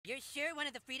You're sure one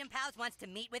of the Freedom Pals wants to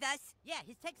meet with us? Yeah,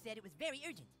 his text said it was very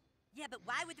urgent. Yeah, but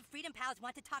why would the Freedom Pals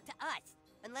want to talk to us?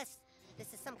 Unless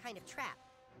this is some kind of trap.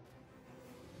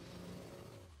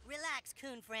 Relax,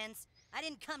 coon friends. I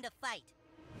didn't come to fight.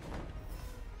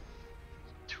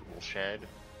 Toolshed.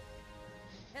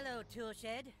 Hello,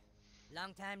 Toolshed.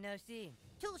 Long time no see.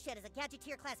 Toolshed is a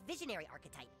Gadgeteer class visionary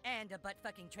archetype. And a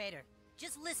butt-fucking traitor.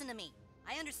 Just listen to me.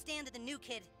 I understand that the new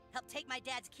kid helped take my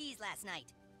dad's keys last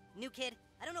night. New kid,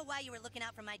 I don't know why you were looking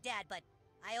out for my dad, but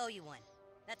I owe you one.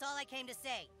 That's all I came to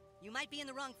say. You might be in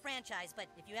the wrong franchise, but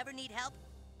if you ever need help,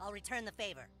 I'll return the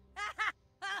favor.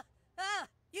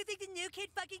 You think the new kid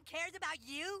fucking cares about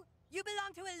you? You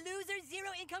belong to a loser,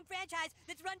 zero-income franchise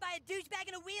that's run by a douchebag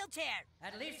in a wheelchair.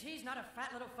 At least he's not a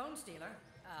fat little phone stealer.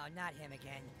 Oh, not him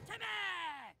again. Timmy!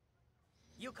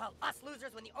 You call us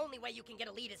losers when the only way you can get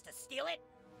a lead is to steal it?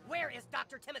 Where is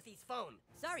Dr. Timothy's phone?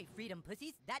 Sorry, Freedom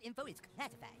Pussies. That info is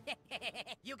classified.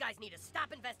 You guys need to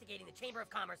stop investigating the Chamber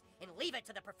of Commerce and leave it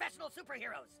to the professional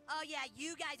superheroes. Oh yeah,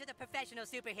 you guys are the professional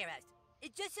superheroes.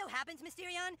 It just so happens,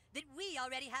 Mysterion, that we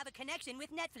already have a connection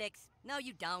with Netflix. No,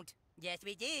 you don't. Yes,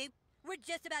 we do. We're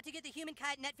just about to get the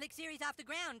Humankind Netflix series off the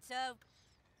ground, so...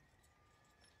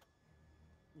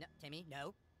 No, Timmy,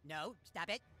 no. No, stop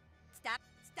it. Stop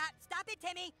it,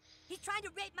 Timmy! He's trying to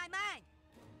rape my mind!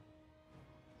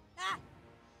 Ah!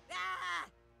 Ah!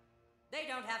 They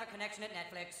don't have a connection at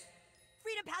Netflix.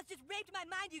 Freedom Pals just raped my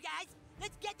mind, you guys!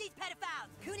 Let's get these pedophiles!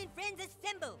 Coon and friends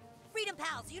assemble! Freedom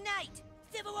Pals, unite!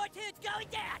 Civil War II, it's going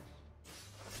down!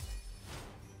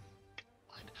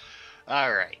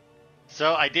 Alright.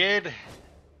 So I did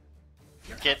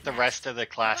get the rest of the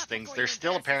class things. There's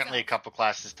still apparently a couple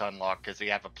classes to unlock because we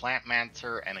have a Plant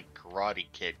Mancer and a Karate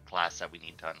Kid class that we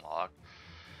need to unlock.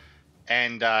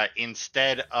 And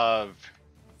instead of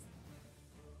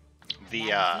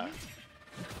the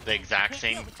exact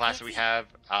same class that we have,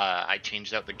 I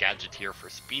changed out the Gadgeteer for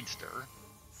Speedster,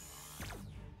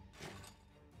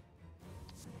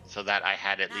 so that I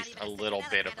had at least a little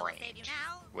bit of range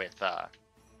with a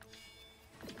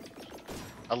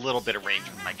little bit of range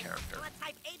with my character.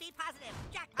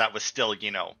 That was still,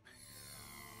 you know.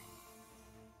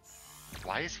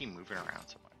 Why is he moving around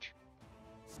so much?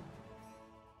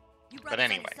 But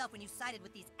anyway. When you sided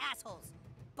with these assholes,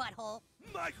 butthole.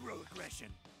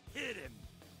 Microaggression. Hit him.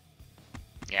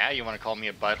 Yeah, you want to call me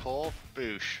a butthole?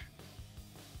 Boosh.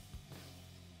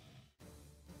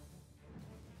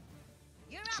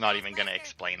 It's not even going to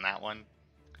explain that one.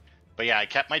 But yeah, I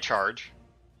kept my charge.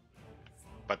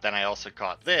 But then I also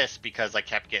caught this because I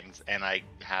kept getting... And I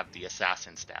have the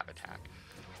assassin stab attack.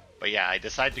 But yeah, I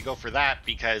decided to go for that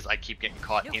because I keep getting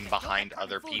caught in behind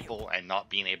other people and not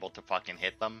being able to fucking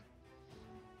hit them.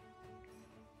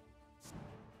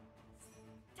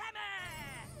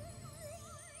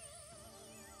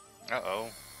 Uh-oh.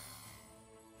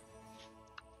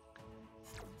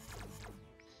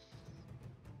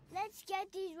 Let's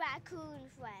get these raccoon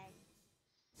friends.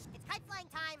 It's kite flying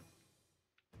time.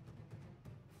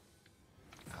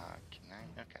 Can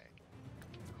I? Okay.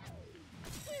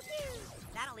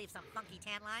 That'll leave some funky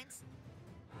tan lines.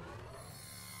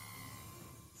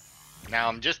 Now,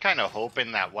 I'm just kind of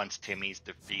hoping that once Timmy's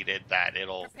defeated that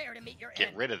it'll Prepare to meet your get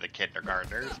end. rid of the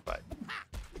kindergartners, but...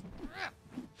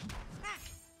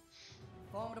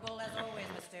 Formidable as always,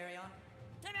 Mysterion.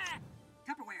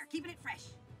 Tupperware, keeping it fresh.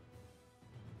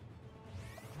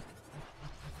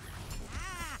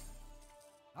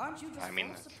 Aren't you just I mean,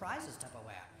 full of surprises,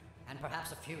 Tupperware? And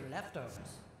perhaps a few leftovers.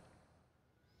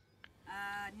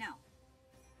 No.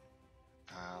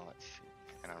 Let's see.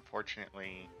 And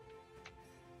unfortunately...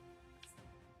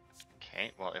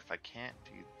 Okay, well, if I can't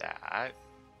do that,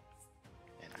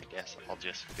 then I guess I'll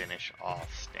just finish off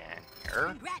Stan here.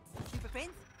 Congrats, super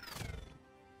friends.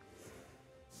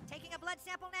 Taking a blood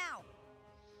sample now.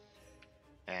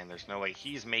 And there's no way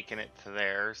he's making it to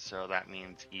there, so that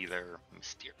means either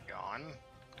Mysterion...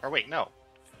 Or wait, no.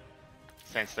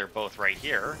 Since they're both right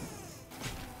here,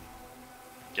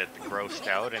 get the grossed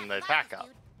out and the backup.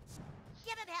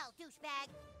 Give him hell, douchebag.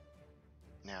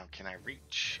 Now, can I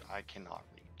reach? I cannot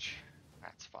reach.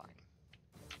 That's fine.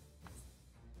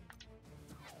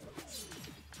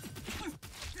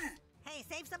 Hey,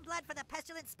 save some blood for the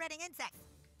pestilence-spreading insects.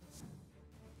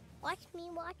 Watch me,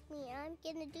 I'm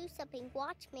gonna do something,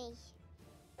 watch me.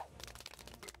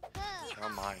 Oh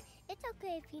my. It's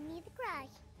okay if you need to cry.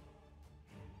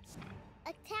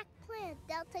 Attack plant,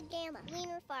 Delta Gamma,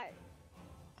 Wiener Fart.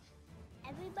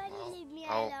 Everybody leave me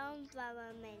alone for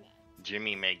a minute.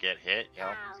 Jimmy may get hit,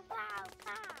 yep. Pow, pow,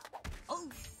 pow. Oh,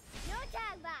 No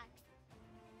tag box.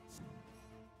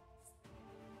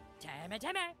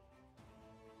 Timmy.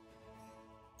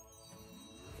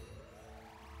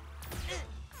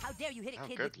 dare you hit a Oh,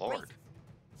 kid good with lord.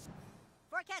 braces?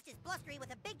 Forecast is blustery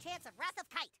with a big chance of wrath of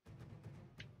kite.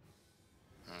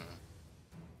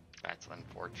 That's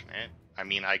unfortunate. I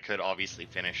mean, I could obviously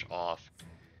finish off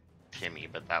Timmy,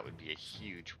 but that would be a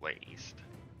huge waste.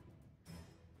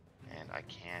 And I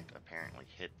can't apparently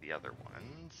hit the other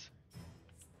ones.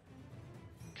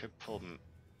 Could pull me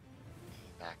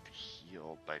back to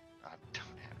heal, but I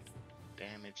don't have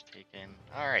damage taken.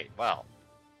 Alright, well.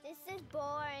 This is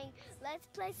boring. Let's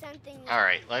play something.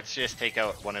 Alright, let's just take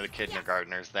out one of the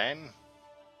kindergartners then.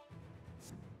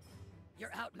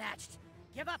 You're outmatched.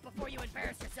 Give up before you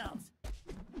embarrass yourselves.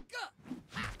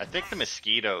 I think the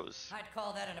mosquitoes I'd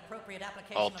call that an appropriate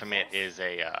application ultimate of force. is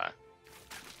a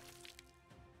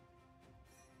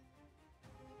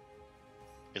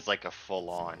is like a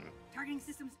full-on. Targeting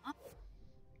systems up.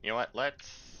 You know what? Let's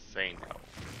say no.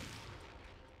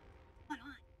 On.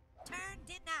 Turn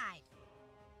denied.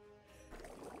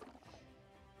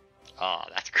 Oh,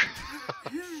 that's great.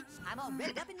 I'm all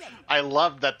ripped up and ready. I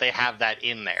love that they have that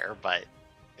in there, but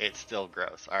it's still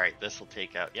gross. All right, this will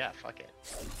take out. Yeah, fuck it.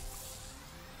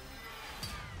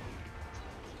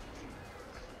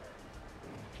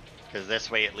 Because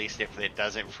this way, at least if it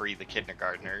doesn't free the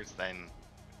kindergartners, then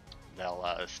they'll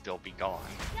still be gone.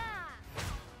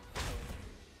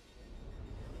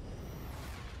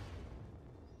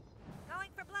 Going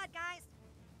for blood, guys.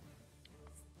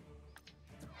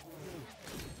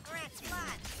 Rat's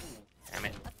blood. Damn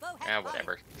it. A foe has Yeah, fallen.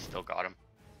 whatever. Still got him.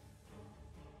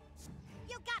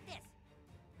 You got this.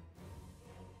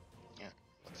 Yeah,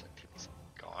 looks like Timmy's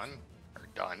gone. Or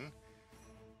done.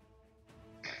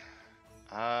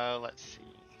 Let's see.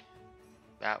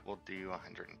 That will do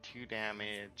 102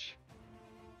 damage.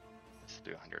 Let's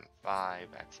do 105.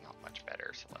 That's not much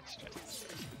better, so let's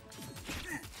just...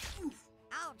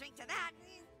 I'll drink to that.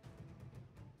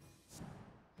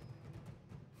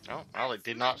 Oh, well, it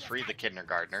did not free the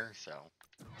kindergartner, so...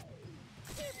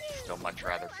 Still much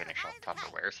rather finish off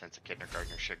Tupperware, since a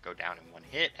kindergartner should go down in one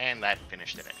hit, and that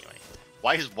finished it anyway.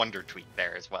 Why is Wonder Tweak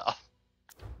there as well?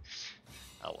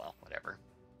 Oh well, whatever.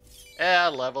 Yeah,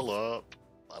 level up.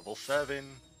 Level 7.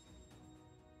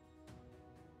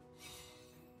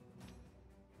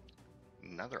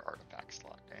 Another artifact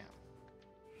slot, damn.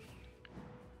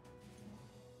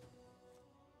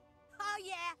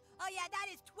 Oh yeah, that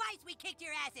is twice we kicked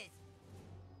your asses.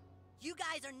 You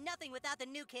guys are nothing without the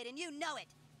new kid, and you know it.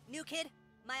 New kid,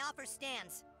 my offer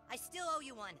stands. I still owe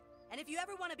you one. And if you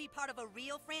ever want to be part of a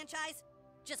real franchise,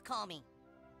 just call me.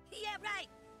 Yeah, right.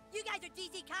 You guys are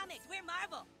DC Comics. We're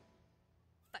Marvel.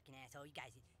 Fucking asshole. You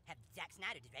guys have Zack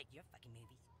Snyder direct your fucking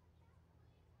movies.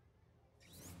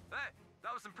 Hey,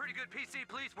 that was some pretty good PC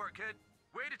police work, kid.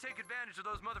 Way to take advantage of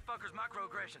those motherfuckers'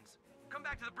 microaggressions. Come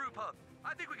back to the brew pub.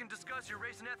 I think we can discuss your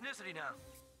race and ethnicity now.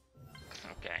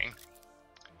 Okay.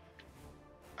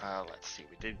 Let's see,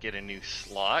 we did get a new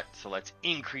slot, so let's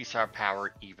increase our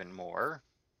power even more.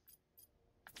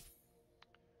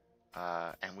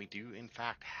 And we do, in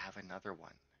fact, have another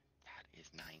one. That is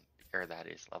that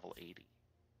is level 80.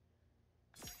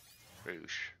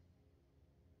 Boosh.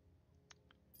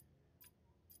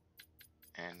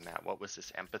 And what was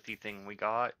this empathy thing we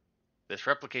got? This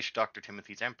replication Dr.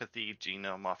 Timothy's empathy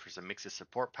genome offers a mix of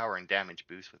support power and damage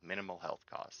boost with minimal health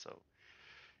cost. So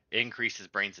it increases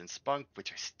brains and spunk,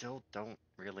 which I still don't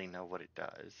really know what it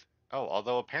does. Oh,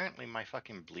 although apparently my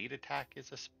fucking bleed attack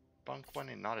is a spunk one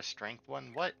and not a strength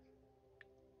one. What?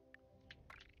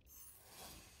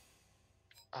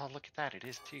 Oh, look at that. It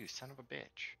is too. Son of a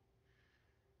bitch.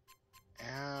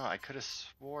 Oh, I could have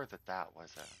swore that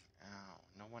was a... Oh,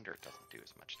 no wonder it doesn't do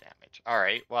as much damage.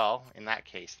 Alright, well, in that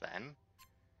case then,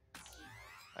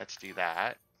 let's do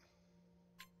that.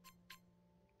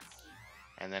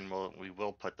 And then we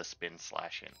will put the spin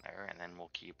slash in there, and then we'll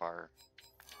keep our...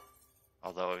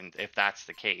 Although, if that's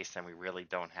the case, then we really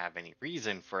don't have any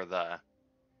reason for the...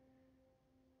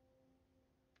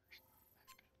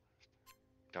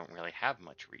 Don't really have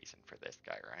much reason for this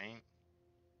guy, right?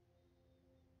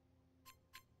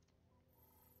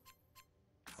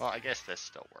 Well, I guess this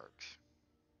still works.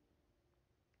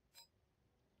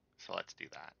 So let's do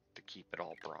that, to keep it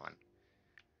all brawn.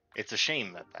 It's a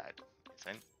shame that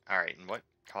isn't. Alright, and what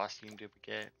costume did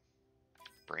we get?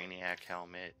 Brainiac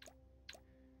helmet.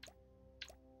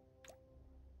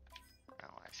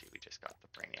 Oh, I see, we just got the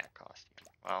Brainiac costume.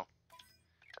 Well,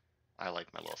 I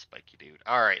like my little spiky dude.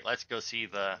 Alright, let's go see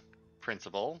the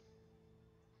principal.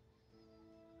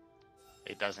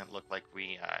 It doesn't look like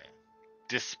we...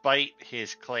 despite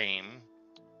his claim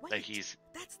that he's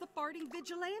that's the farting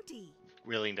vigilante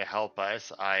willing to help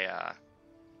us,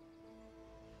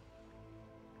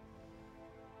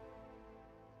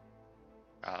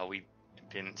 we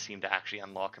didn't seem to actually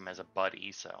unlock him as a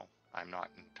buddy, so I'm not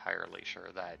entirely sure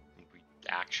that we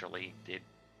actually did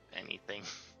anything.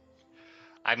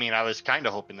 I mean, I was kind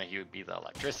of hoping that he would be the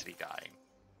electricity guy,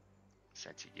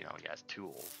 since, you know, he has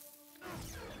tools.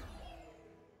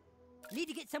 Need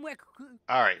to get somewhere.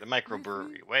 Alright, the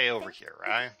microbrewery, way over here,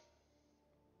 right?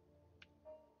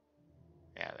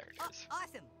 Yeah, there it is.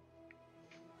 Awesome.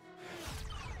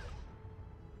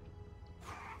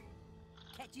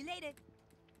 Catch you later.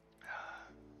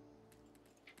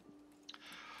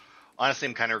 Honestly,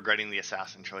 I'm kind of regretting the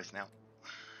assassin choice now.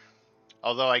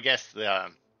 Although I guess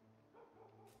the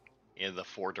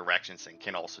 4 directions thing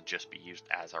can also just be used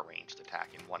as a ranged attack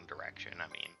in one direction. I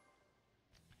mean,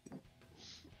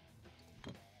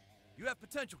 You have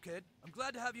potential, kid. I'm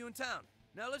glad to have you in town.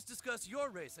 Now let's discuss your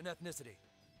race and ethnicity.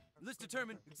 Let's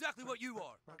determine exactly what you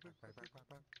are.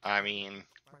 I mean,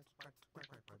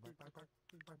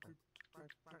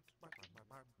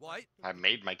 White? I've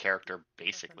made my character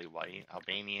basically white,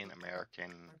 Albanian,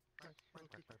 American.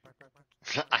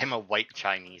 I'm a white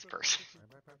Chinese person.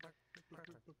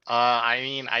 I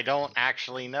mean, I don't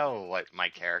actually know what my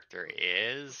character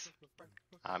is.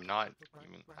 I'm not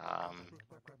even,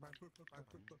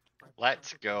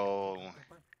 let's go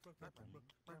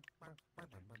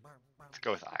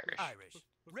with Irish. Irish.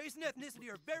 Race and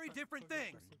ethnicity are very different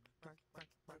things.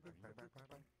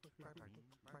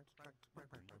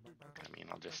 I mean,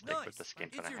 I'll just stick with the skin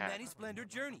for It's the your hat. many splendor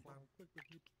journey.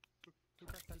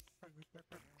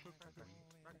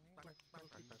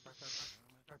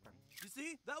 You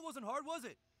see, that wasn't hard, was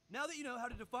it? Now that you know how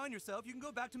to define yourself, you can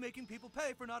go back to making people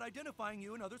pay for not identifying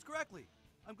you and others correctly.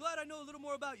 I'm glad I know a little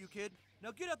more about you, kid.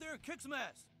 Now get out there and kick some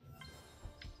ass.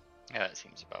 Yeah, that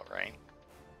seems about right.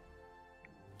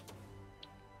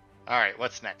 Alright,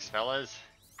 what's next, fellas?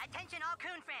 Attention all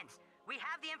coon friends. We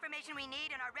have the information we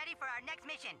need and are ready for our next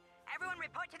mission. Everyone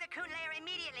report to the coon lair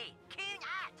immediately. Coon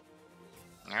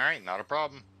at! Alright, not a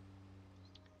problem.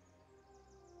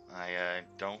 I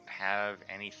don't have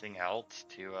anything else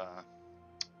to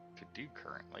do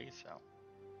currently, so.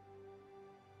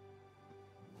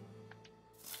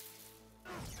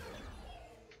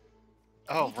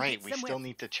 Oh, right, we still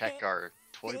need to check our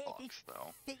toy box,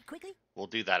 though. Quickly? We'll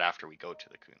do that after we go to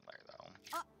the coon lair,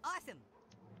 though. Awesome.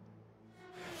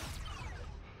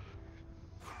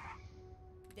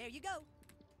 There you go.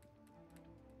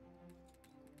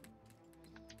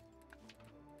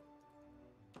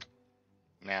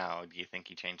 Now, do you think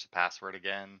he changed the password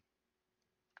again?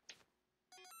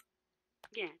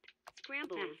 Get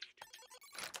scramble fast.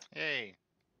 Yay.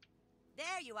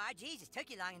 There you are. Jesus, took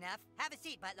you long enough. Have a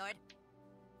seat, Buttlord.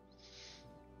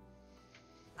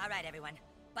 All right, everyone.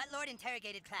 Buttlord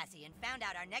interrogated Classy and found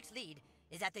out our next lead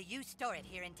is at the U Storage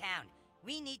here in town.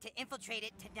 We need to infiltrate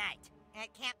it tonight.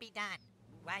 It can't be done.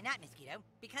 Why not, Mosquito?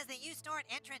 Because the U Storage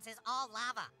entrance is all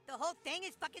lava. The whole thing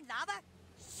is fucking lava?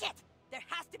 Shit! There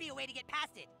has to be a way to get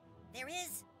past it. There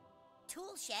is.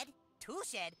 Tool shed. Tool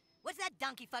shed? What's that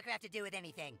donkey fucker have to do with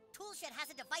anything? Toolshed has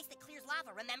a device that clears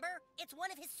lava, remember? It's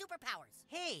one of his superpowers.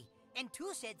 Hey, and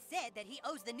Toolshed said that he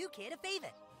owes the new kid a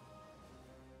favor.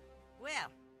 Well,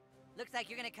 looks like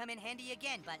you're gonna come in handy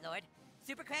again, Buttlord.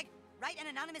 Super Craig, write an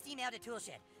anonymous email to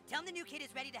Toolshed. Tell him the new kid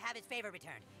is ready to have his favor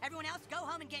returned. Everyone else, go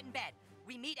home and get in bed.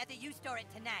 We meet at the U-Store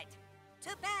tonight. To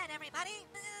bed, everybody!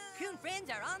 Coon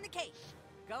friends are on the case.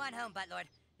 Go on home, Buttlord.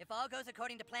 If all goes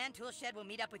according to plan, Toolshed will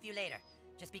meet up with you later.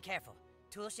 Just be careful.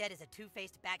 Toolshed is a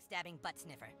two-faced, backstabbing butt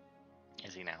sniffer.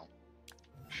 Is he now?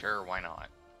 Sure, why not?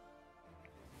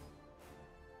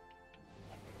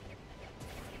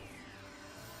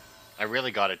 I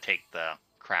really gotta take the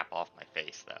crap off my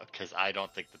face, though, because I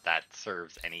don't think that that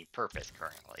serves any purpose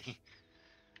currently.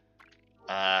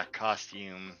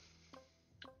 Costume.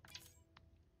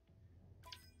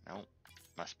 Nope.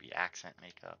 Must be accent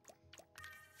makeup.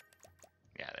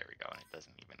 Yeah, there we go. And it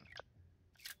doesn't even...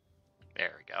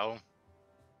 There we go.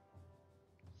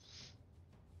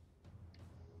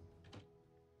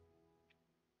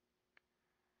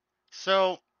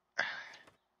 So,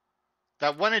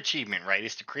 that one achievement, right,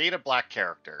 is to create a black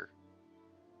character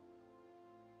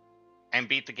and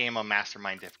beat the game on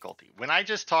Mastermind difficulty. When I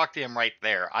just talked to him right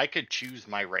there, I could choose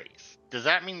my race. Does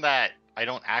that mean that I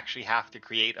don't actually have to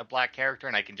create a black character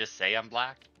and I can just say I'm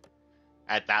black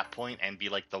at that point and be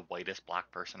like the whitest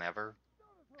black person ever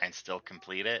and still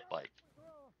complete it? Like,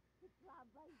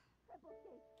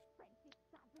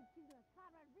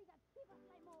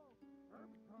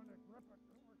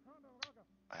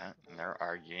 and they're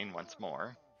arguing once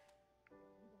more.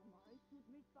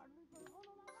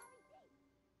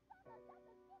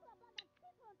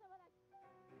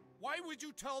 Why would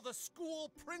you tell the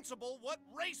school principal what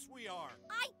race we are?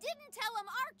 I didn't tell him,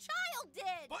 our child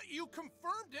You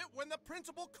confirmed it when the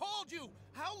principal called you.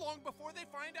 How long before they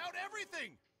find out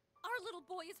everything? Our little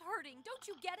boy is hurting. Don't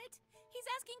you get it? He's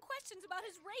asking questions about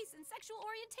his race and sexual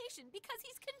orientation because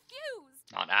he's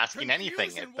confused. Not asking anything,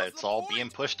 but it's all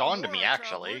being pushed on to me,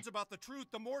 actually. Words about the truth,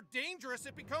 the more dangerous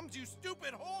it becomes, you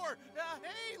stupid whore.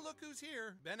 Hey, look who's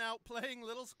here. Been out playing,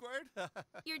 little squirt?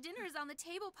 Your dinner is on the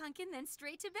table, Pumpkin, then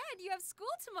straight to bed. You have school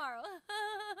tomorrow.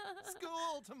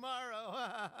 School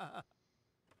tomorrow.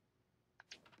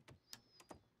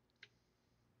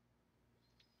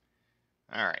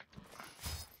 All right.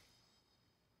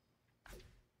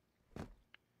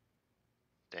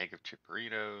 Bag of chip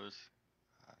burritos.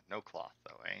 No cloth,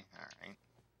 though, eh? All right.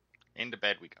 Into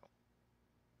bed we go.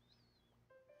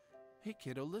 Hey,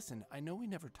 kiddo, listen. I know we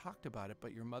never talked about it,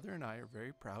 but your mother and I are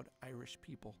very proud Irish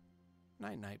people.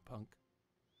 Night-night, punk.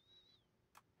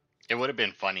 It would have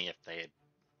been funny if they had,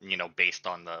 you know, based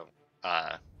on the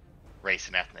race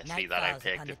and ethnicity that I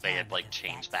picked, if they had, like,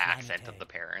 changed the accent of the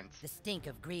parents. The stink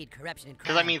of greed, corruption, and crime.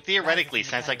 Because, I mean, theoretically,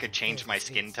 since I could change my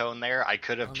skin tone there, I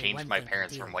could have changed my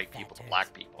parents from white people to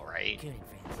black people, right? Tuning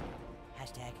friends.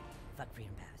 Hashtag fuck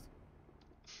Freedom Pass.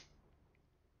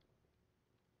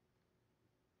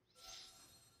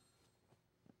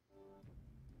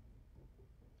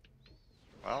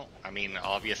 Well, I mean,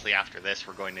 obviously after this,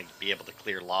 we're going to be able to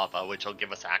clear lava, which will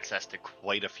give us access to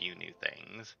quite a few new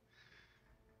things.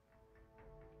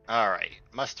 Alright,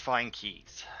 must find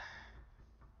keys.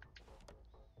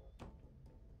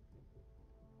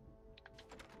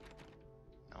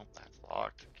 Nope, that's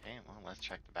locked. Okay, well, let's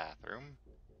check the bathroom.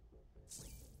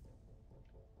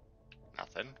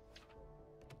 Nothing.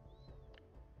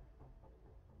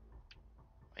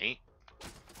 Wait.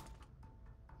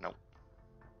 Nope.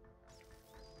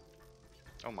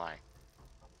 Oh my.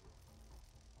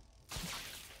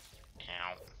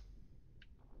 Ow.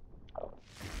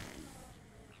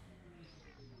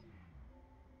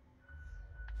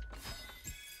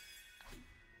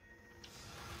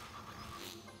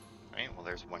 Right, well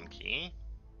there's one key.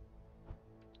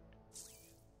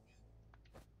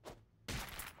 There's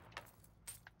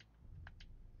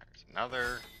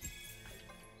another.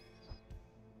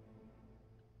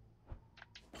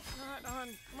 Not on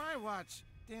my watch,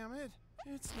 damn it.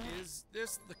 It's not. Is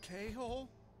this the K-hole?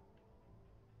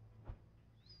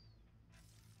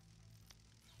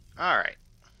 Alright.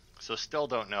 So still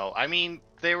don't know. I mean,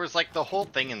 there was like the whole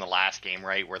thing in the last game,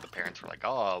 right? Where the parents were like,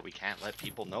 oh, we can't let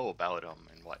people know about them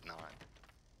and whatnot.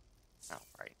 Oh,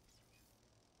 right.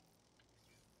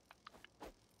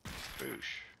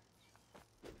 Boosh.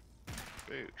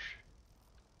 Boosh.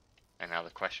 And now the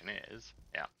question is,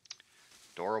 yeah.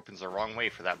 Door opens the wrong way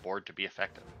for that board to be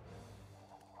effective.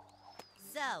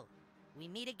 So, we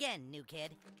meet again, new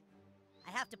kid.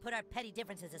 I have to put our petty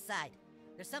differences aside.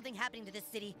 There's something happening to this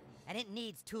city, and it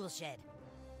needs Toolshed.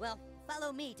 Well,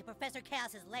 follow me to Professor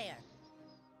Chaos's lair.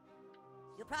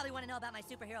 You'll probably want to know about my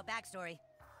superhero backstory.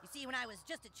 You see, when I was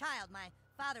just a child, my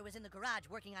father was in the garage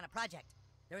working on a project.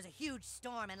 There was a huge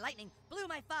storm, and lightning blew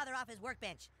my father off his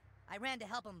workbench. I ran to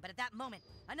help him, but at that moment,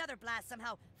 another blast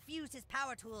somehow fused his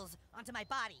power tools onto my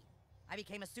body. I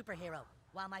became a superhero,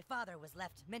 while my father was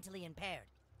left mentally impaired.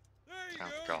 There you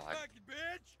Oh, go, God. you fucking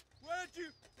bitch! Why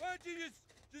don't you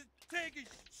just take a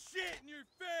shit in your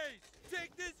face?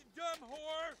 Take this, you dumb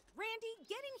whore! Randy,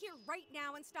 get in here right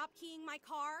now and stop keying my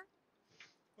car.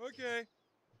 Okay.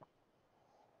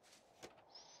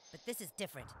 But this is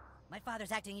different. My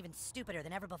father's acting even stupider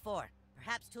than ever before.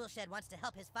 Perhaps Toolshed wants to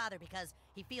help his father because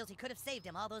he feels he could have saved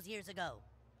him all those years ago.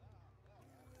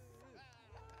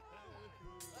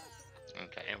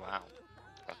 Okay, wow.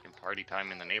 Fucking party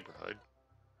time in the neighborhood.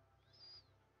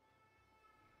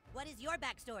 What is your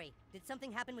backstory? Did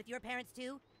something happen with your parents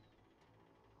too?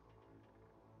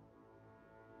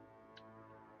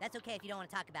 That's okay if you don't want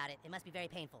to talk about it. It must be very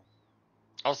painful.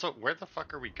 Also, where the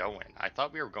fuck are we going? I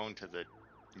thought we were going to the...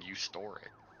 You store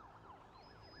it.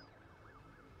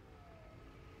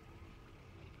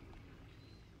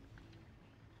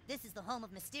 This is the home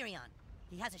of Mysterion.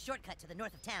 He has a shortcut to the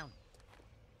north of town.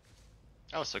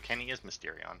 Oh, so Kenny is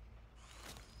Mysterion.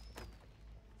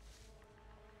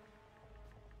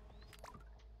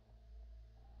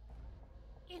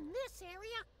 In this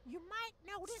area, you might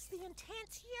notice the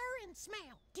intense urine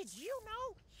smell. Did you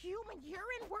know human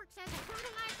urine works as a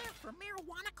fertilizer for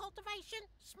marijuana cultivation?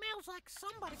 Smells like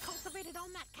somebody cultivated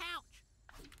on that couch.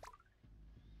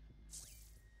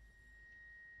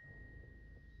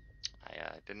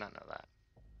 I did not know that.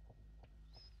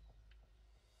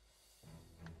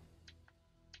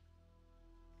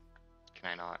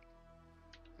 Can I not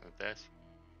move this?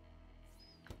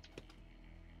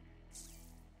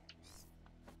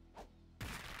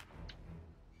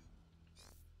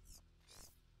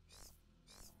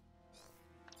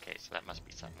 so that must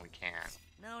be something we can't.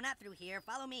 No, not through here.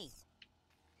 Follow me.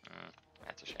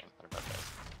 That's a shame. What about this?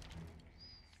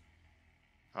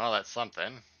 Well, that's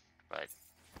something, but...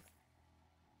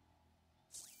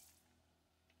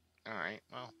 Alright,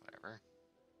 well, whatever.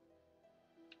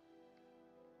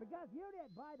 Because you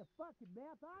didn't buy the fucking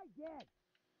meth, I did!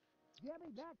 Give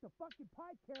me back the fucking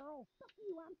pipe, Carol! Fuck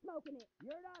you, I'm smoking it!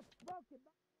 You're not smoking...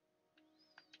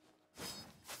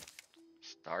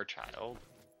 Star Child.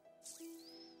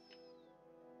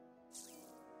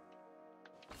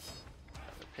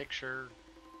 Another picture.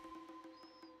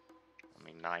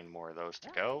 Only 9 more of those to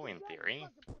go, in theory.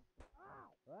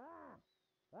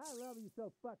 I love you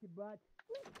so fucking much.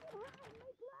 Make love.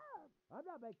 I'm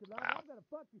not making love. Wow. I'm gonna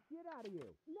fuck the shit out of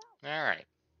you. No. Alright.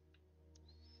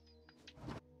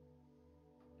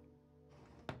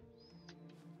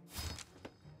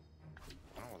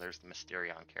 Oh, there's the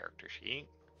Mysterion character sheet.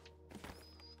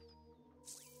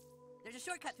 There's a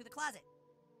shortcut through the closet.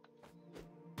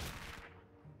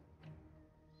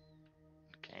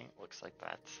 Okay, looks like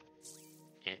that's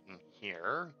it in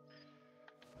here.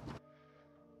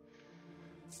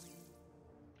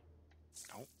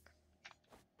 Nope.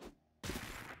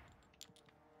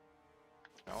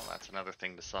 Oh, that's another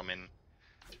thing to summon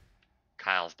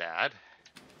Kyle's dad.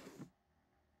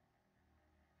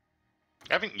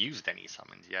 I haven't used any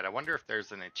summons yet. I wonder if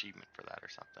there's an achievement for that or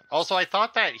something. Also, I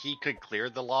thought that he could clear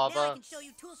the Now I lava. can show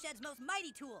you Toolshed's most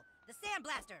mighty tool, the Sand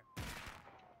Blaster.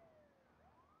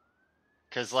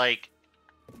 Because, like...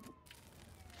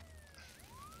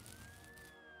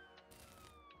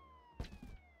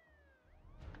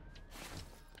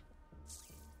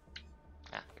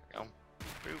 Ah, there we go.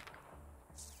 Boop.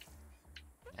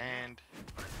 And...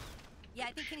 Yeah,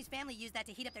 I think Kenny's family used that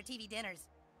to heat up their TV dinners.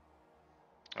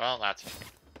 Well, that's a shame.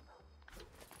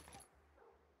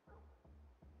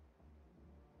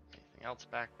 Anything else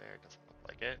back there? Doesn't look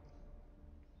like it.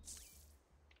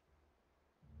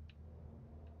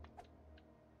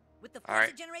 With the force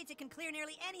it generates, it can clear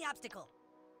nearly any obstacle.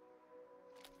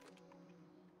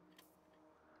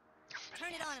 Turn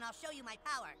it on and I'll show you my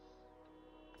power.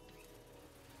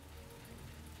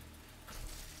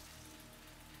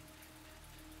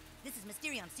 This is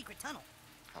Mysterion's secret tunnel.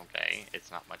 Okay,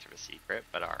 it's not much of a secret,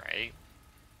 but alright.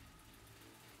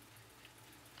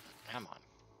 Come on.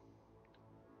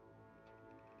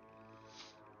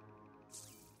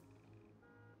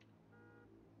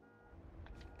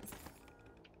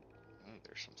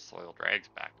 There's some soiled rags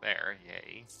back there,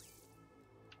 yay.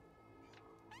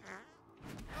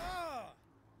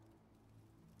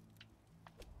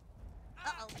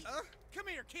 Uh-oh. Come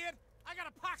here, kid. I got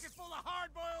a pocket full of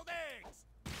hard-boiled eggs.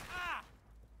 Ah!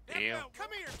 Deal.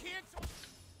 Come here, kid.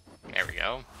 There we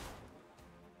go.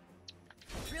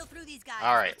 Drill through these guys.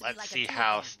 Alright, It's supposed to be let's like a see tool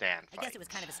how game. Stan I guess fights. it was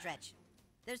kind of a stretch.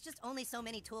 There's just only so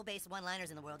many tool-based one-liners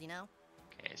in the world, you know?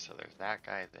 Okay, so there's that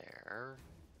guy there.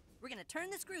 We're gonna turn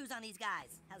the screws on these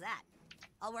guys. How's that?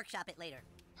 I'll workshop it later.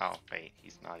 Oh, wait,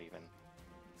 he's not even...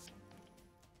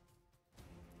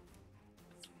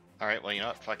 Alright, well, you know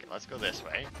what? Fuck it, let's go this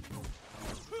way.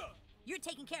 You're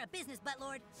taking care of business,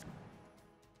 Buttlord.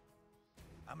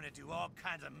 I'm gonna do all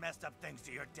kinds of messed up things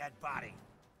to your dead body.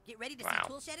 Get ready to Wow. see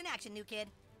Toolshed in action, new kid.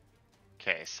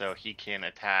 Okay, so he can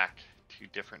attack 2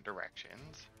 different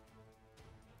directions.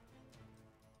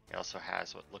 He also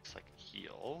has what looks like a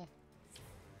heal.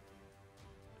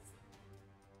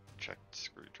 Check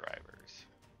screwdrivers.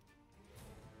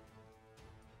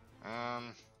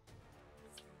 I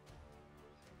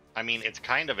mean, it's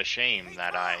kind of a shame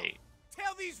that I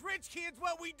Tell these rich kids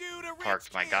what we do to rich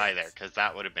parked my kids. guy there, because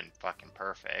that would have been fucking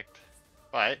perfect.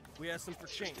 But We asked them for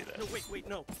let's just change. do No, this. wait,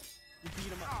 no. We beat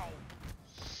him up.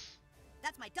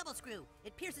 That's my double screw.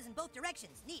 It pierces in both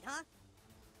directions. Neat, huh?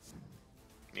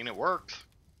 I mean, it works.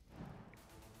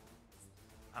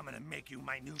 I'm gonna make you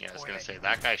my new Yeah, I was toilet. gonna say,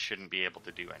 that guy shouldn't be able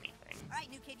to do anything. All right,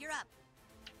 new kid, you're up.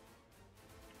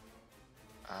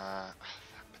 Oh,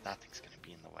 fuck, but that thing's gonna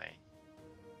be in the way.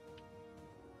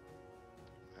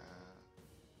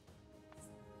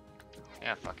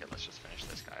 Yeah, fuck it, let's just finish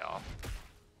this guy off.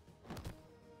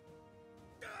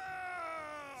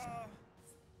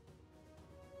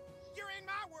 You're in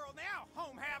my world now,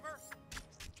 home haver.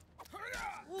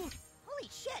 Ooh, holy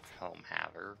shit! Home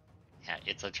haver. Yeah,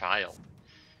 it's a child.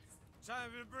 Time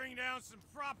to bring down some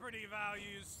property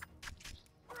values.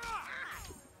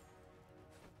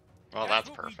 Well, that's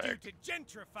what perfect. we do to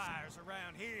gentrifiers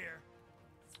around here.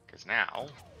 Because now,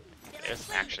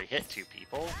 this actually hit 2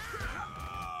 people.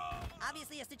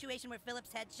 Obviously a situation where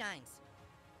Philip's head shines.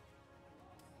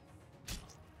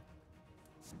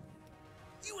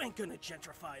 You ain't gonna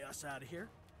gentrify us out of here.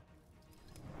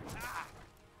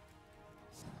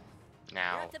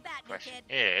 Now, up to bat, new question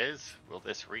kid. is, will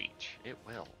this reach? It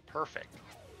will. Perfect.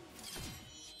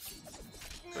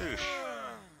 Boosh.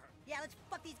 Yeah, let's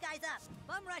fuck these guys up.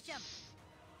 Bum rush them.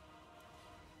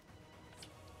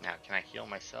 Now, can I heal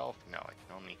myself? No, I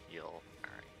can only heal.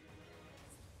 Alright.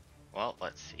 Well,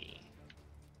 let's see.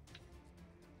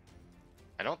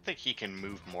 I don't think he can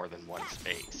move more than one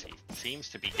space. He seems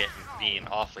to be being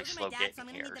awfully slow getting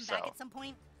here, so... Back at some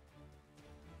point.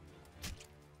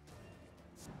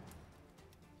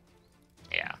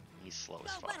 Yeah, he's slow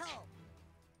as fuck.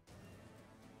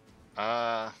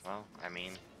 Well, I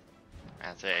mean,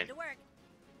 that's it.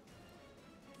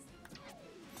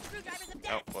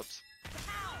 Oh, whoops.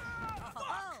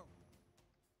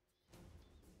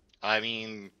 I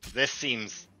mean, this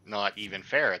seems not even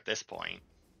fair at this point.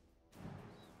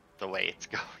 The way it's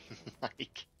going,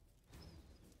 like...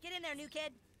 Get in there, new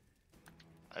kid.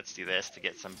 Let's do this to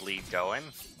get some bleed going.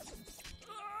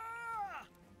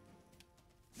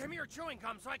 Give me your chewing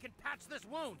gum so I can patch this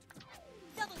wound.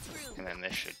 Double screw. And then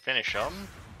this should finish him.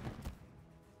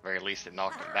 Very least it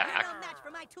knocked him back. No match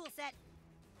for my tool set.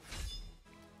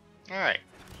 Alright,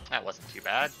 that wasn't too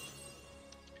bad.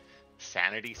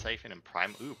 Sanity Siphon and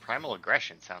Primal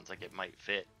Aggression sounds like it might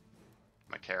fit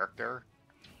my character.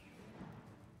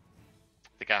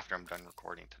 I think after I'm done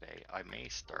recording today, I may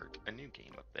start a new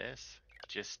game of this,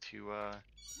 just to, yeah,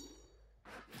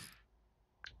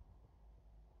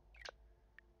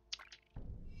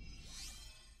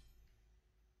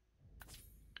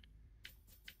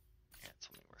 it's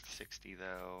only worth 60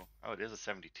 though. Oh, it is a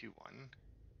 72 one.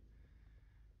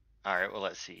 Alright, well,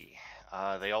 let's see.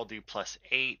 They all do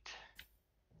 +8.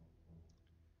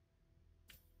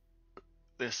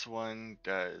 This one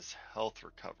does health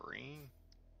recovery.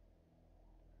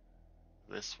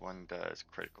 This one does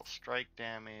critical strike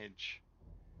damage.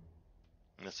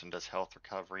 And this one does health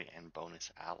recovery and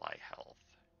bonus ally health.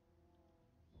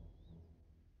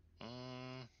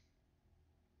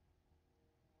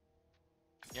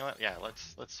 You know what? Yeah,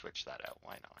 let's switch that out.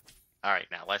 Why not? All right,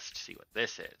 now let's see what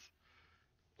this is.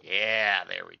 Yeah,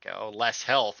 there we go. Less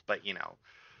health, but you know,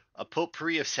 a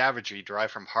potpourri of savagery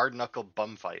derived from hard-knuckled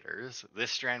bum fighters.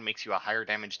 This strand makes you a higher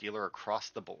damage dealer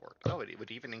across the board. Oh, it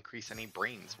would even increase any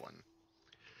brains one.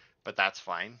 But that's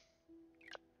fine.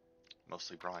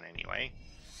 Mostly brawn anyway.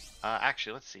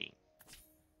 Actually, let's see.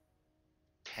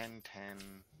 10, 10, 10,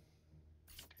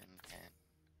 10,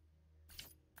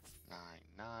 9,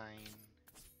 9.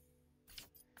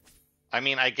 I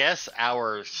mean, I guess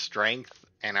our strength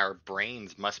and our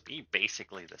brains must be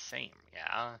basically the same,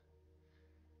 yeah?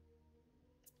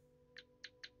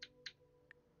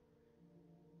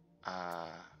 I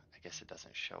guess it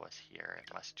doesn't show us here.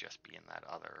 It must just be in that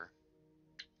other...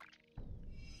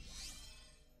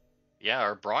 Yeah,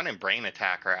 our brawn and brain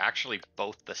attack are actually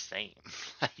both the same.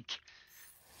 Like,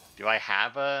 do I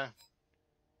have a...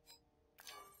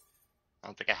 I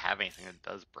don't think I have anything that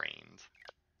does brains.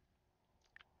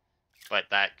 But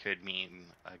that could mean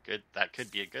a good... That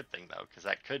could be a good thing, though, because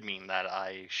that could mean that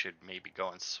I should maybe go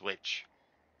and switch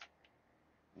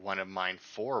one of mine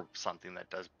for something that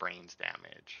does brains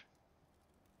damage.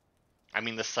 I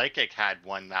mean, the Psychic had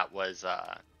one that was...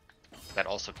 that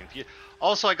also confused.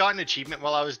 Also, I got an achievement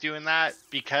while I was doing that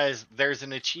because there's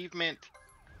an achievement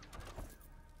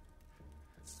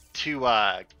to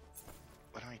what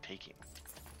am I taking?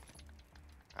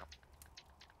 Oh.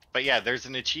 But yeah, there's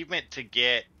an achievement to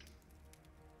get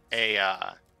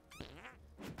a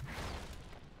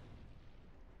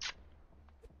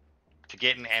to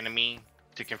get an enemy,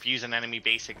 to confuse an enemy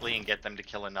basically and get them to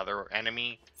kill another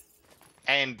enemy.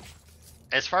 And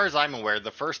as far as I'm aware,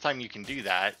 the first time you can do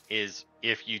that is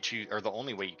if you choose, or the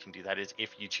only way you can do that is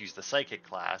if you choose the Psychic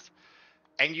class.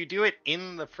 And you do it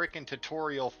in the frickin'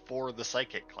 tutorial for the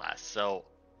Psychic class. So,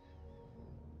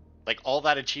 like, all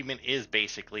that achievement is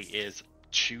basically is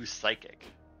choose Psychic.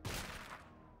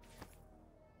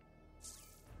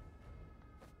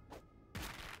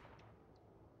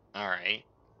 Alright.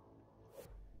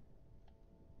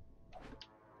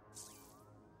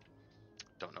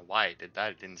 Don't know why I did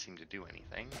that. It didn't seem to do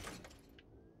anything.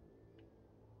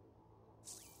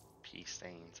 Pea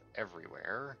stains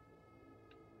everywhere.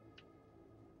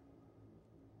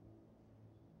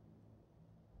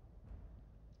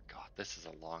 God, this is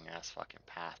a long ass fucking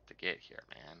path to get here,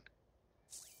 man.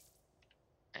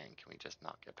 And can we just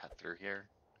not get pet through here?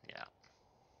 Yeah.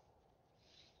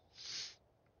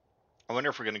 I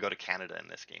wonder if we're going to go to Canada in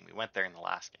this game. We went there in the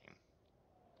last game.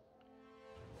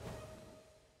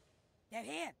 They're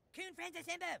here! Coon Francis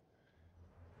Imbo!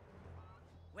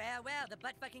 Well, well, the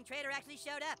butt-fucking traitor actually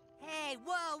showed up. Hey,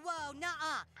 whoa,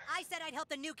 nuh-uh. I said I'd help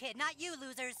the new kid, not you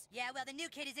losers. Yeah, well, the new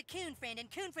kid is a coon friend,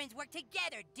 and coon friends work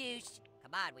together, douche.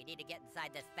 Come on, we need to get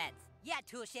inside this fence. Yeah,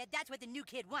 Toolshed, that's what the new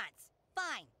kid wants.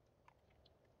 Fine.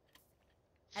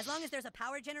 As long as there's a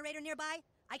power generator nearby,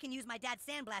 I can use my dad's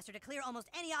sandblaster to clear almost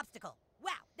any obstacle.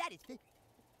 Wow, that is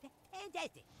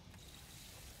fantastic.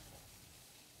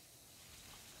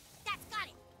 That's got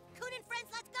it. Coon and friends,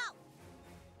 let's go.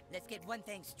 Let's get one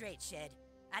thing straight, Shed.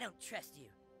 I don't trust you.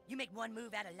 You make one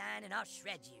move out of line and I'll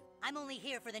shred you. I'm only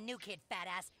here for the new kid, fat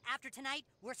ass. After tonight,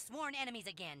 we're sworn enemies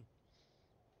again.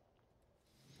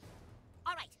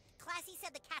 All right, Classy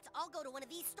said the cats all go to one of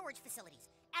these storage facilities.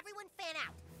 Everyone fan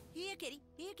out. Here, kitty.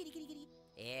 Here, kitty, kitty, kitty.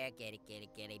 Here, kitty, kitty,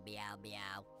 kitty, meow,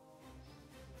 meow.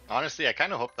 Honestly, I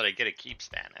kind of hope that I get to keep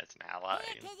Stan as an ally,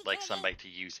 like somebody to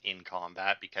use in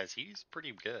combat, because he's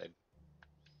pretty good.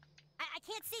 I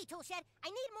can't see, Toolshed. I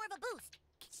need more of a boost.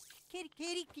 Kitty,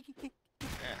 kitty, kitty, kitty.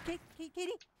 Yeah.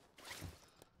 Kitty.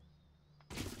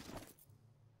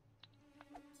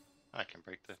 I can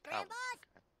break the pallet.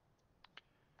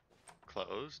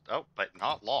 Closed. Oh, but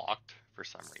not locked for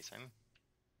some reason.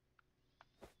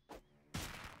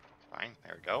 Fine,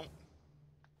 there we go.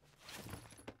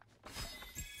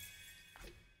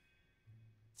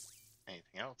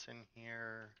 Anything else in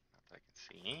here? Not that I can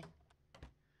see.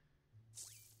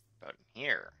 About in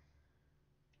here.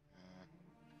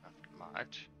 Nothing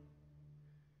much.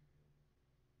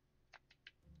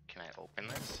 Can I open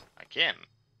this? I can.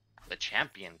 The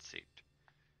champion suit.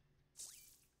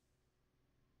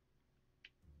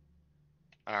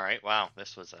 Alright, wow,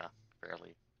 this was a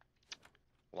fairly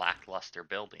lackluster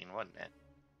building, wasn't it?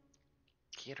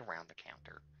 Get around the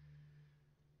counter.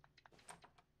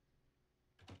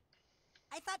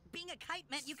 I thought being a kite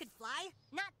meant you could fly?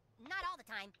 Not all the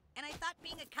time. And I thought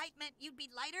being a kite meant you'd be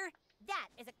lighter? That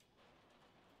is a...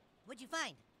 What'd you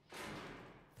find?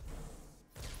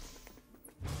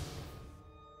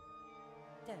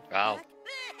 Wow.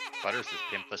 Butters has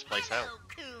pimped this place out. Hello,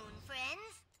 Coon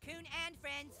friends. Coon and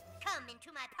friends. Come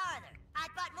into my parlor.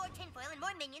 I bought more tinfoil and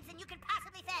more minions than you can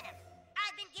possibly fathom.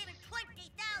 I've been given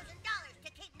 $20,000 to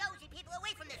keep nosy people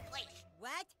away from this place.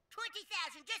 What?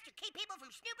 20,000 just to keep people from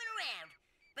snooping around.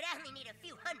 But I only need a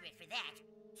few hundred for that.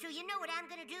 So you know what I'm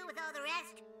gonna do with all the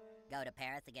rest? Go to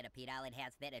Paris to get a pedal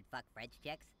enhancement and fuck French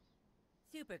chicks?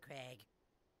 Super Craig.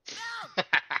 No!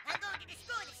 I'm going to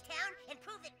destroy this town and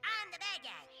prove that I'm the bad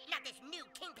guy, not this new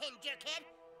kingpin jerkhead.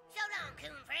 So long,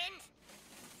 coon friends.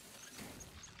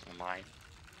 Oh my.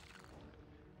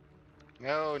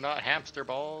 No, not hamster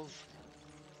balls.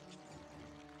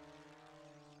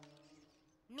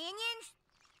 Minions?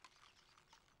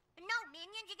 No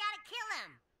minions, you gotta kill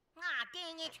them. Aw,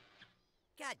 dang it.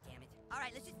 God damn it.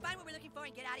 Alright, let's just find what we're looking for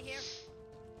and get out of here.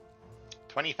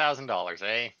 $20,000,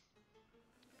 eh?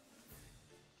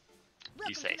 Welcome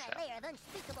You say to so. my lair of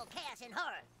unspeakable chaos and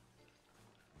horror.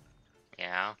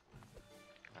 Yeah,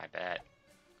 I bet.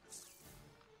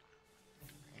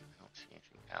 I don't see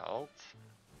anything else.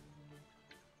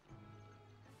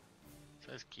 It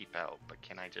says keep out, but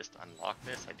can I just unlock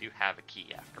this? I do have a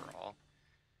key after all.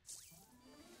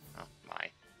 Oh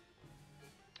my.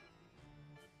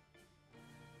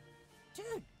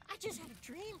 Dude, I just had a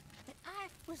dream that I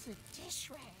was a dish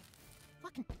rag.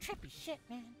 Fucking trippy shit,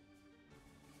 man.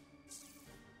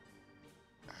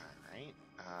 Alright,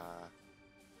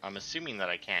 I'm assuming that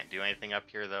I can't do anything up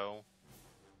here, though.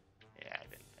 Yeah, I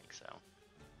didn't think so.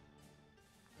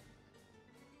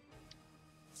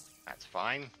 That's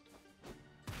fine.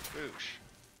 Boosh.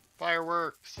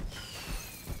 Fireworks!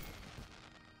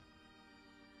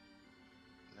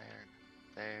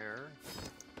 There.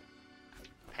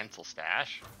 Pencil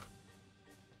stash.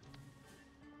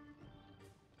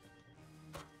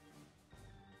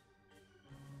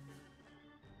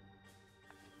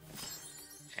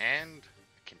 And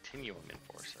a continuum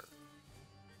enforcer.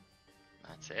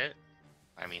 That's it.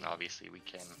 I mean, obviously we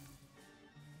can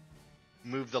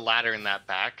move the ladder in that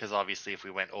back, because obviously if we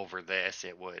went over this,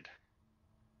 it would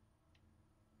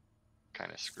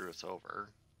kind of screw us over.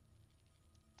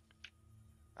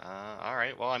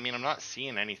 Alright, well, I mean, I'm not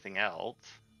seeing anything else.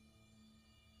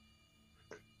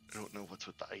 I don't know what's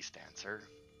with the ice dancer.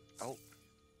 Oh.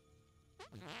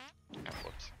 Oh,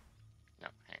 whoops. No,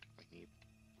 hang on, we need...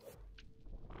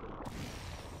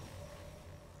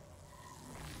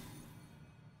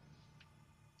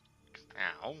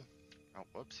 Ow. Oh,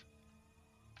 whoops.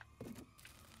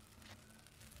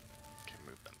 Can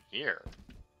move them here.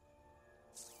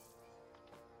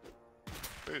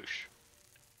 Boosh.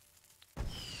 What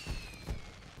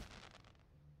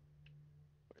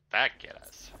did that get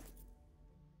us?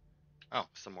 Oh,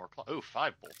 some more cloth. Oh,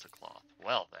 5 bolts of cloth.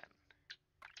 Well then.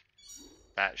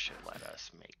 that should let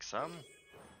us make some.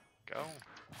 Go.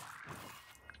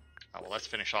 Oh, well, let's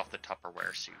finish off the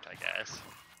Tupperware suit, I guess.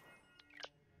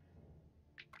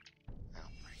 Oh,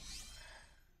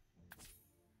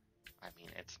 I mean,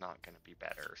 it's not going to be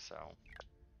better, so...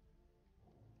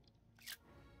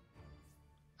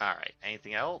 Alright,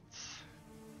 anything else?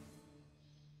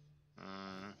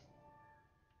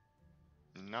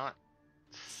 Not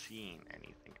seeing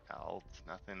anything else.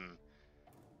 Nothing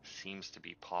seems to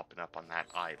be popping up on that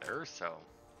either, so...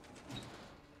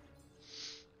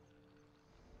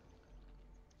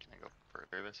 Can I go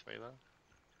further this way, though?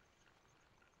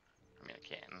 I mean, I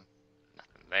can.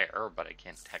 Nothing there, but I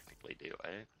can't technically do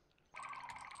it.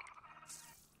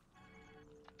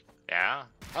 Yeah?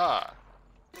 Ah!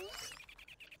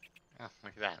 Oh,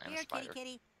 look at that, and a Here, spider.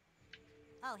 kitty.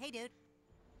 Oh, hey, dude.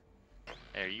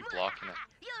 Hey, are you blocking it?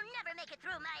 You'll never make it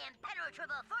through my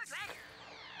impenetrable fortress.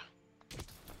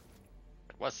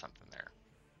 There was something there.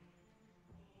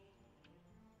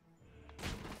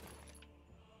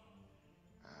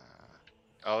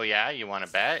 Oh yeah, you want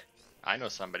to bet? I know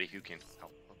somebody who can. Oh,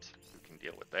 whoops, who can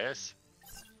deal with this.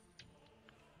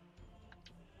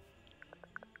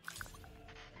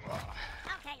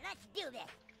 Okay, let's do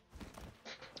this.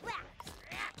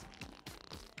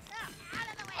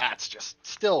 That's just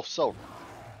still so.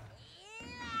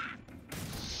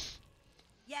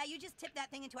 Yeah, you just tipped that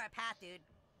thing into our path, dude.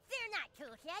 Fear not,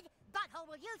 Toolshed. Butthole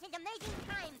will use his amazing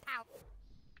time power.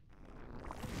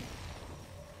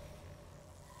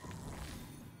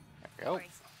 There we go.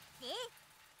 See?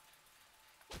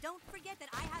 Don't forget that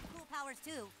I have cool powers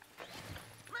too.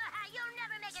 You'll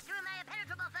never make it through my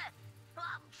impenetrable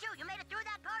shoot, you made it through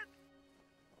that part?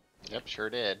 Yep, sure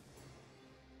did.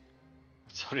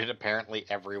 So did apparently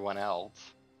everyone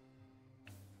else.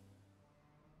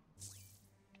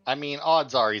 I mean,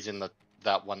 odds are he's in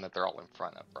that one that they're all in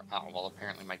front of. Oh, well,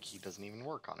 apparently my key doesn't even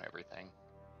work on everything.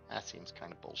 That seems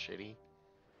kind of bullshitty.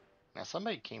 Now,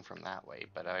 somebody came from that way,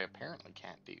 but I apparently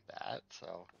can't do that,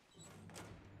 so...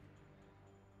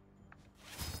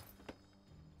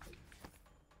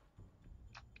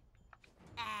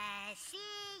 See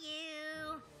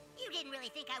you. You didn't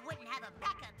really think I wouldn't have a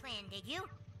backup plan, did you?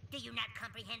 Do you not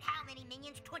comprehend how many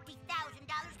minions $20,000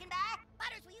 can buy?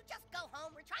 Butters, will you just go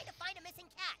home? We're trying to find a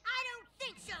missing cat. I don't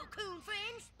think so, coon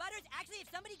friends. Butters, actually, if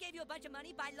somebody gave you a bunch of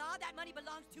money, by law, that money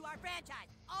belongs to our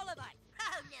franchise. All of us.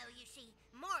 Oh, no, you see,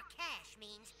 more cash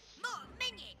means more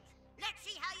minions. Let's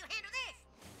see how you handle this.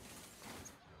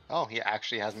 Oh, he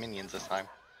actually has minions this time.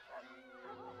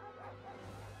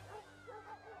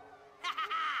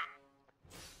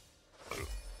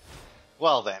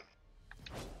 Well then.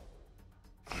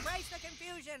 Embrace the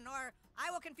confusion, or I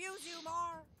will confuse you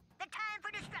more. The time for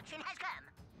destruction has come.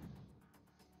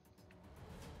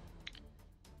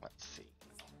 Let's see.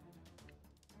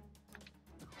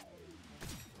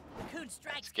 Coon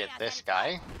strikes. Let's get this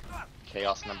guy.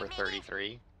 Chaos number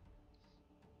 33.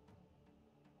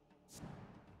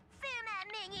 Fear my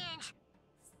minions.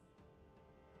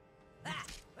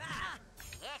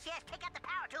 Yes, pick up the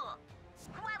power tool.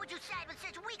 Why would you side with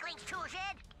such weaklings, Toolshed?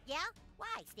 Yeah?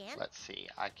 Why, Stan? Let's see.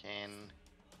 I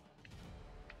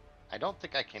don't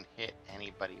think I can hit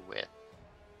anybody with.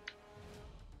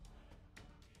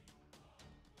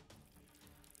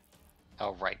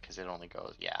 Oh, right, because it only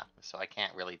goes, yeah. So I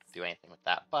can't really do anything with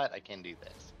that, but I can do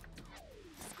this.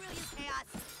 Screw you, Chaos.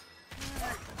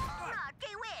 Oh,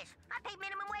 gee whiz. I paid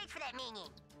minimum wage for that minion.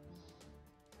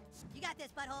 You got this,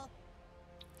 butthole.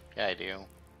 Yeah, I do.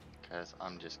 Because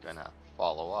I'm just gonna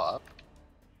follow up.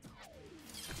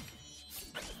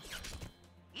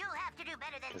 You'll have to do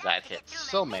better than Because that I've to hit get through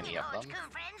so my many minion of hordes, them.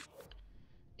 coon friends.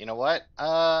 You know what?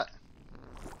 How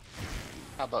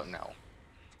about no?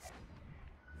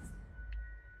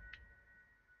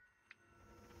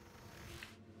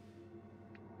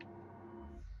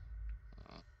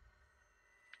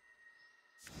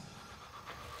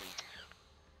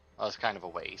 Well, it's kind of a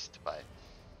waste, but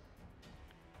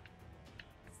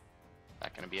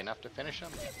not going to be enough to finish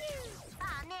him.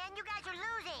 Aw, man, you guys are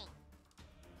losing.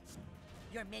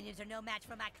 Your minions are no match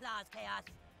for my claws, Chaos.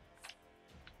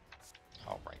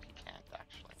 Oh, right, he can't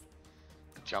actually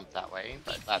jump that way,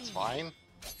 but that's fine.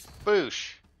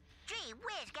 Boosh! Gee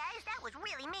whiz, guys, that was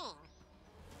really mean.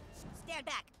 Stand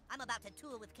back. I'm about to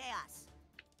tool with Chaos.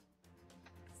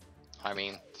 I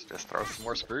mean, just throw some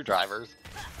more screwdrivers.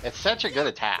 It's such a good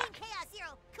attack. Chaos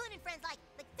Zero, Coon and friends like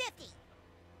 50.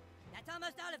 That's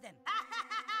almost all of them.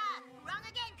 Wrong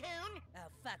again, Coon. Oh,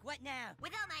 fuck. What now?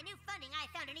 With all my new funding, I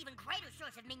found an even greater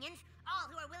source of minions, all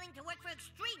who are willing to work for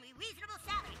extremely reasonable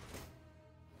salaries.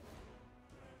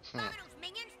 Follow those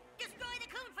minions, destroy the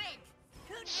Coon friends.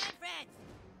 Coon and friends.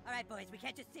 All right, boys, we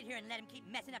can't just sit here and let him keep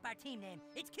messing up our team name.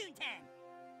 It's Coontan!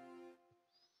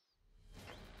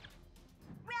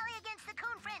 Rally against the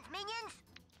Coon Friends, minions!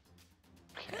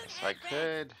 Okay, so I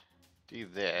could do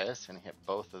this and hit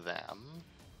both of them.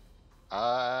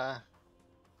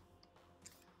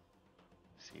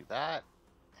 See, that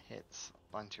hits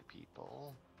a bunch of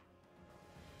people.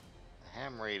 The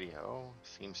ham radio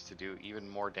seems to do even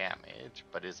more damage,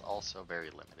 but is also very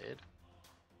limited.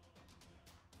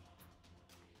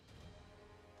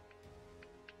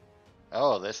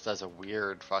 Oh, this does a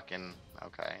weird fucking...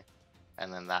 Okay.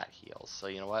 And then that heals. So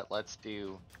you know what? Let's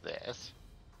do this.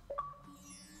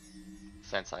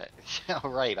 Since I... Oh,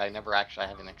 right. I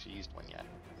haven't actually used one yet.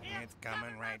 It's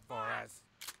coming right for us.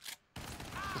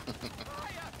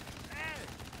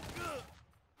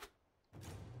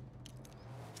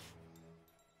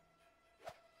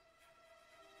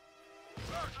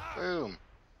 Boom.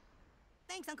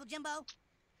 Thanks, Uncle Jimbo.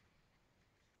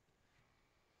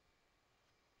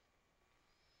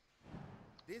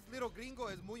 This little gringo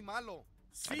is muy malo.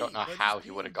 I don't know how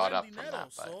he would have got up from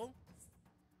that, but...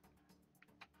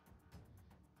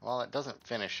 Well, it doesn't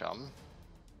finish him.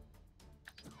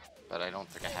 But I don't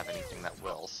think I have anything that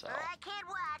will, so... I can't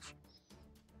watch.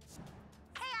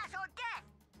 Chaos or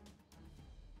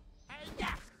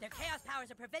death! Their chaos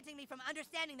powers are preventing me from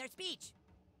understanding their speech.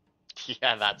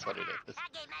 Yeah, that's what it is. I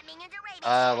gave my minions a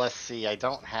rabies. Let's see. I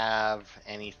don't have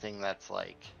anything that's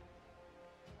like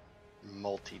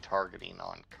multi-targeting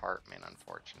on Cartman,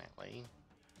 unfortunately.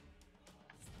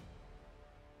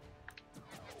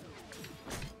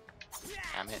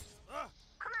 Damn it.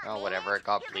 Oh, whatever. It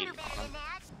got bleeding on him.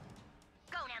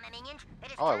 Go now, my minions. It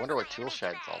is Oh, I time wonder for what enemy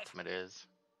Toolshed's threat. ultimate is.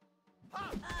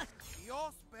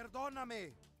 Dios,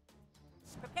 perdóname.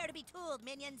 Prepare to be tooled,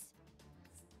 minions.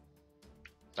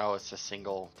 Oh, it's a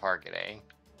single target, eh?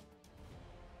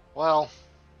 Well,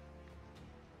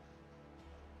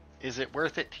 is it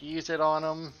worth it to use it on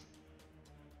him?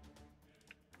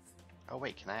 Oh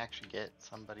wait, can I actually get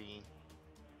somebody?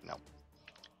 No.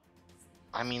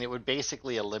 I mean, it would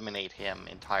basically eliminate him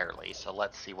entirely, so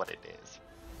let's see what it is.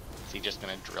 Is he just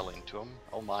gonna drill into him?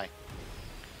 Oh my.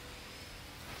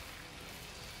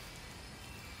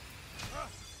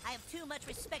 I have too much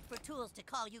respect for tools to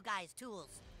call you guys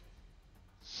tools.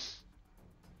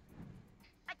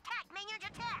 Attack, minions,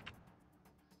 attack!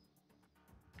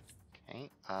 Okay,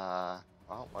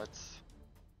 well, let's...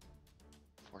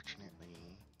 Fortunately,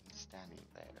 he's standing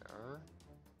there.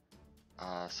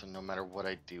 So no matter what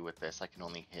I do with this, I can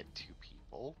only hit 2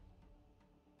 people.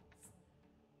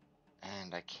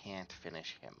 And I can't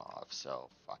finish him off, so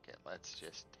fuck it. Let's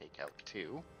just take out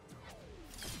 2.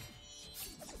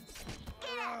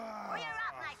 Get up, or you're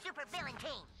off my super villain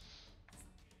team.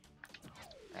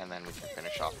 And then we can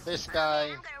finish off this guy.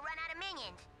 I'm gonna run out of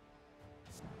minions.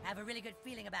 I have a really good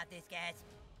feeling about this, guys.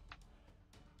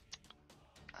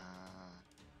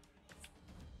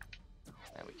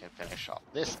 And we can finish off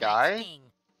this guy.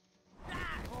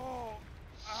 Oh,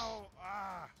 ow,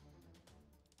 ah.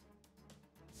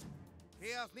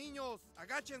 Chaos niños,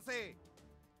 agáchense.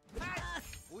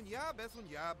 Un jab es un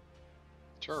jab.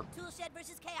 Sure. Toolshed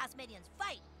versus Chaos Minions,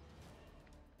 fight!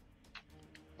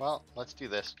 Well, let's do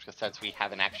this, just since we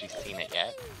haven't actually seen it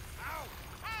yet. Hey,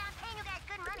 I'm paying you guys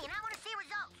good money and I want to see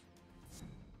results.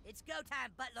 It's go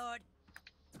time, Buttlord.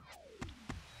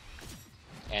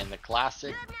 And the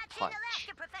classic You have not seen punch the last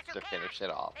of Professor to finish it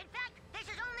off. In fact, this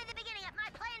is only the beginning of my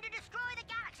plan to destroy the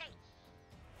galaxy.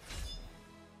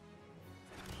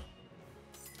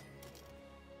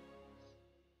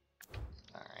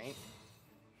 Alright.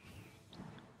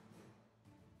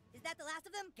 Is that the last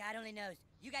of them? God only knows.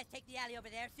 You guys take the alley over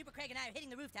there. Super Craig and I are hitting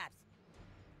the rooftops.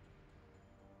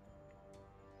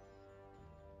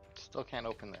 Still can't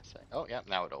open this. Oh, yeah,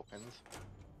 now it opens.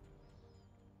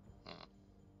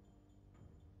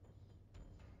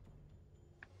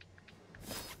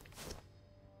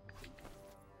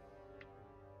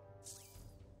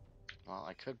 Well,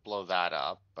 I could blow that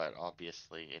up, but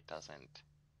obviously it doesn't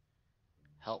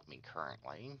help me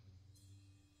currently.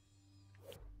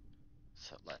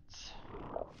 So let's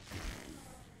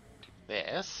do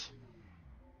this.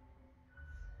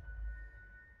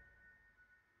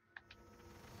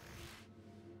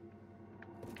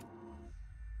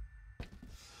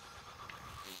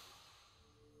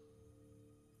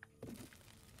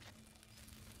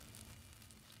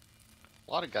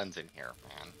 A lot of guns in here,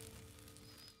 man.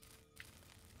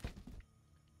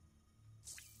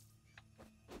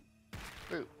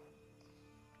 Ooh.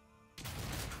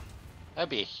 That'd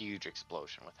be a huge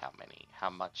explosion with how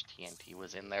much TNT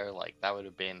was in there. Like, that would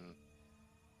have been,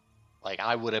 like,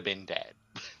 I would have been dead.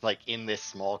 Like, in this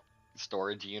small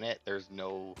storage unit, there's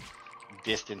no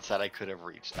distance that I could have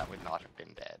reached that would not have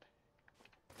been dead.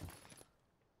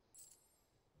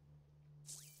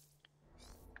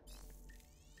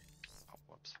 Oh,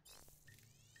 whoops.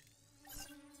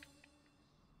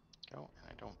 Go, and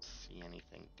I don't see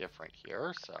anything different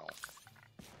here, so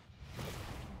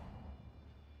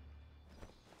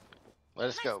let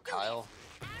us go, Kyle.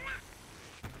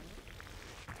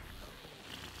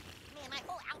 Man, my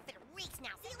whole outfit reeks now.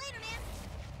 See you later, man.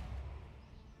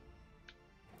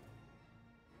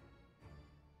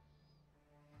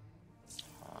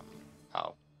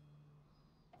 Oh.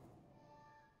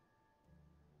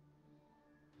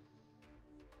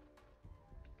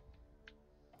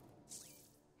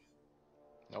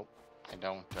 Nope, I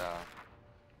don't,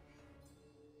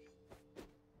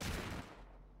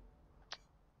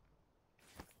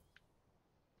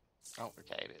 Oh,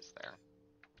 okay, it is there.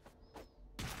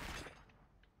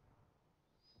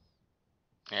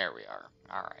 There we are.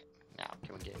 Alright, now,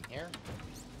 can we get in here?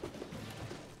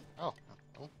 Oh,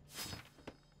 oh.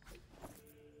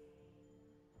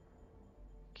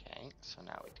 Okay, so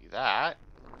now we do that.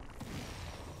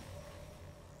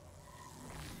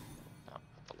 Now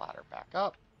put the ladder back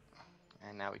up.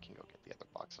 And now we can go get the other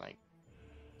box. And I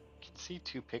can see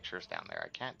 2 pictures down there. I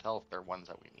can't tell if they're ones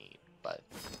that we need, but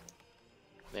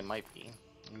they might be.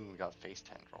 Ooh, we got face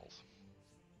tendrils.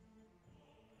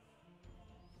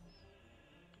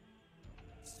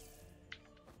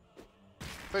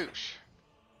 Boosh.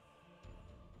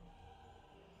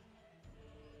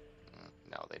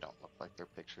 No, they don't look like they're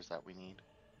pictures that we need.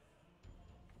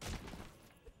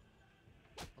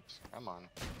 Oops, come on.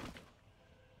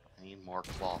 I need more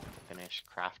cloth to finish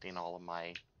crafting all of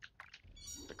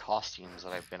the costumes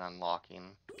that I've been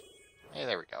unlocking. Hey,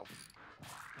 there we go.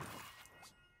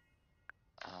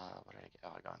 What did I get?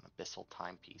 Oh, I got an abyssal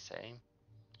timepiece, eh?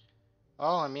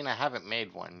 Oh, I mean, I haven't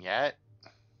made one yet.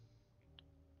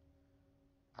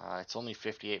 It's only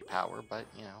 58 power, but,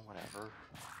 you know, whatever.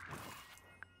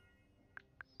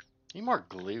 Need more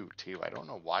glue, too. I don't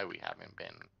know why we haven't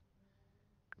been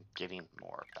getting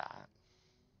more of that.